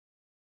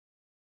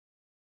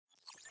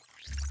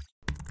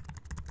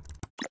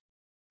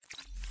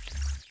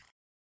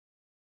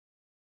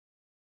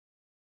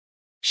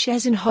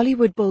Shares in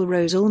Hollywood Bowl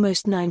rose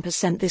almost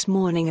 9% this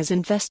morning as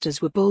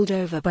investors were bowled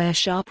over by a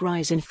sharp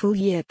rise in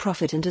full-year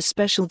profit and a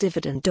special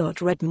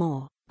dividend.Read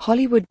more.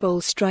 Hollywood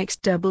Bowl strikes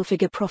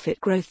double-figure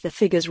profit growth. The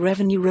figure's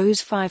revenue rose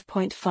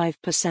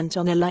 5.5%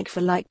 on a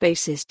like-for-like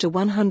basis to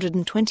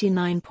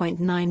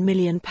 £129.9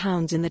 million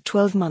in the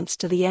 12 months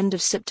to the end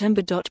of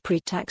September.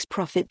 Pre-tax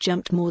profit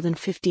jumped more than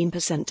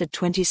 15% to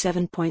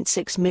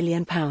 £27.6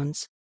 million.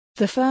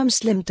 The firm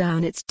slimmed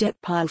down its debt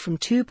pile from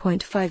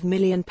 £2.5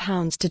 million to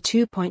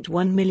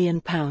 £2.1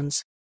 million.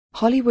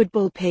 Hollywood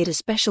Bowl paid a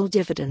special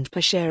dividend per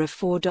share of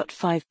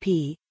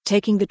 4.5p,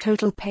 taking the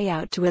total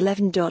payout to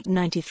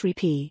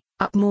 11.93p,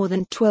 up more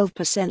than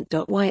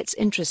 12%. Why it's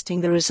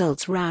interesting. The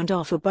results round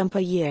off a bumper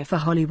year for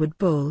Hollywood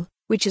Bowl,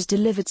 which has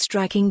delivered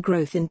striking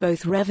growth in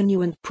both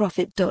revenue and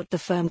profit. The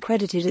firm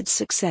credited its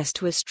success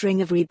to a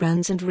string of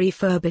rebrands and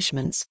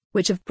refurbishments,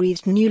 which have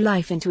breathed new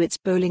life into its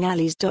bowling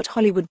alleys.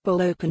 Hollywood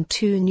Bowl opened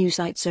 2 new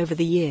sites over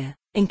the year,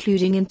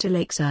 including Intu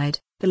Lakeside,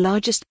 the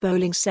largest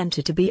bowling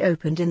centre to be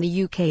opened in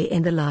the UK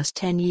in the last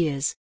 10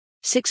 years.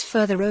 6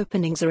 further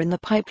openings are in the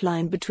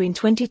pipeline between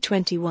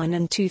 2021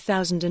 and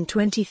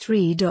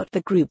 2023.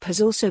 The group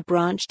has also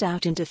branched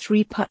out into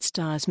 3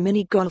 Puttstars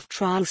mini golf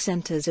trial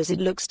centres as it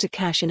looks to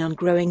cash in on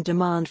growing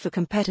demand for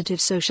competitive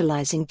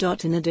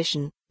socialising. In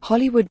addition,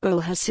 Hollywood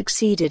Bowl has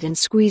succeeded in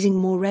squeezing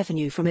more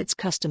revenue from its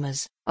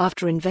customers,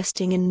 after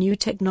investing in new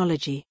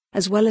technology,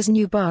 as well as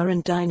new bar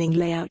and dining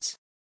layouts.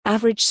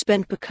 Average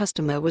spend per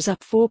customer was up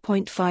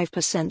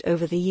 4.5%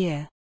 over the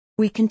year.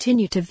 We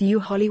continue to view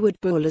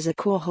Hollywood Bowl as a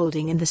core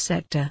holding in the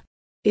sector.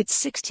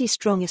 Its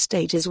 60-strong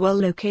estate is well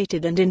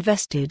located and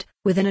invested,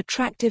 with an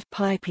attractive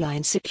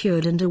pipeline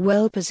secured and a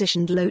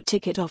well-positioned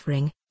low-ticket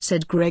offering,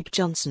 said Greg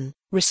Johnson,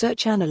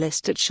 research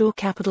analyst at Shore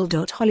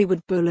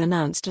Capital.Hollywood Bowl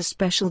announced a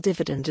special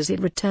dividend as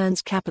it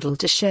returns capital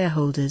to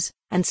shareholders,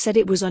 and said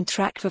it was on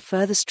track for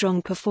further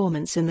strong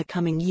performance in the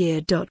coming year.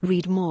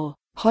 Read more.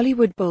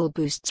 Hollywood Bowl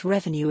boosts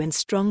revenue in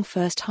strong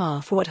first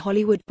half. What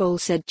Hollywood Bowl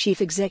said.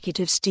 Chief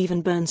Executive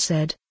Stephen Burns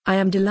said, "I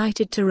am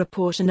delighted to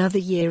report another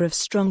year of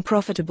strong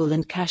profitable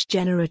and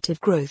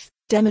cash-generative growth,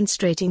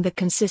 demonstrating the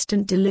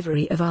consistent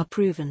delivery of our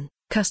proven,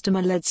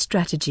 customer-led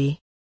strategy.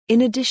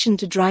 In addition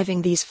to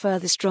driving these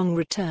further strong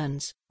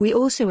returns, we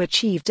also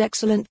achieved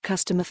excellent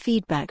customer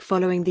feedback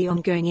following the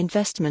ongoing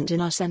investment in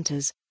our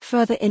centers,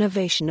 further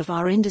innovation of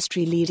our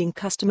industry-leading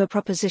customer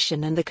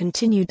proposition and the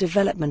continued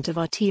development of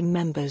our team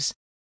members.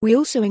 We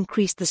also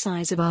increased the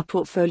size of our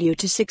portfolio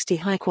to 60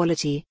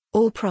 high-quality,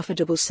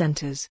 all-profitable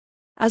centers.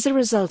 As a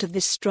result of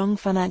this strong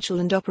financial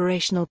and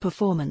operational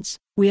performance,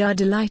 we are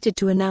delighted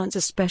to announce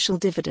a special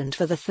dividend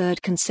for the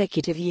 3rd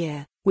consecutive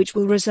year, which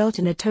will result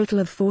in a total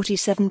of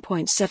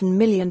 £47.7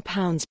 million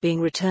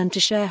being returned to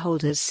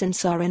shareholders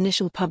since our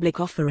initial public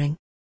offering."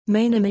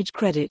 Main image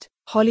credit,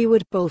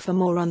 Hollywood Bowl. For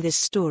more on this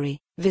story,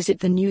 visit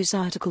the news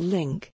article link.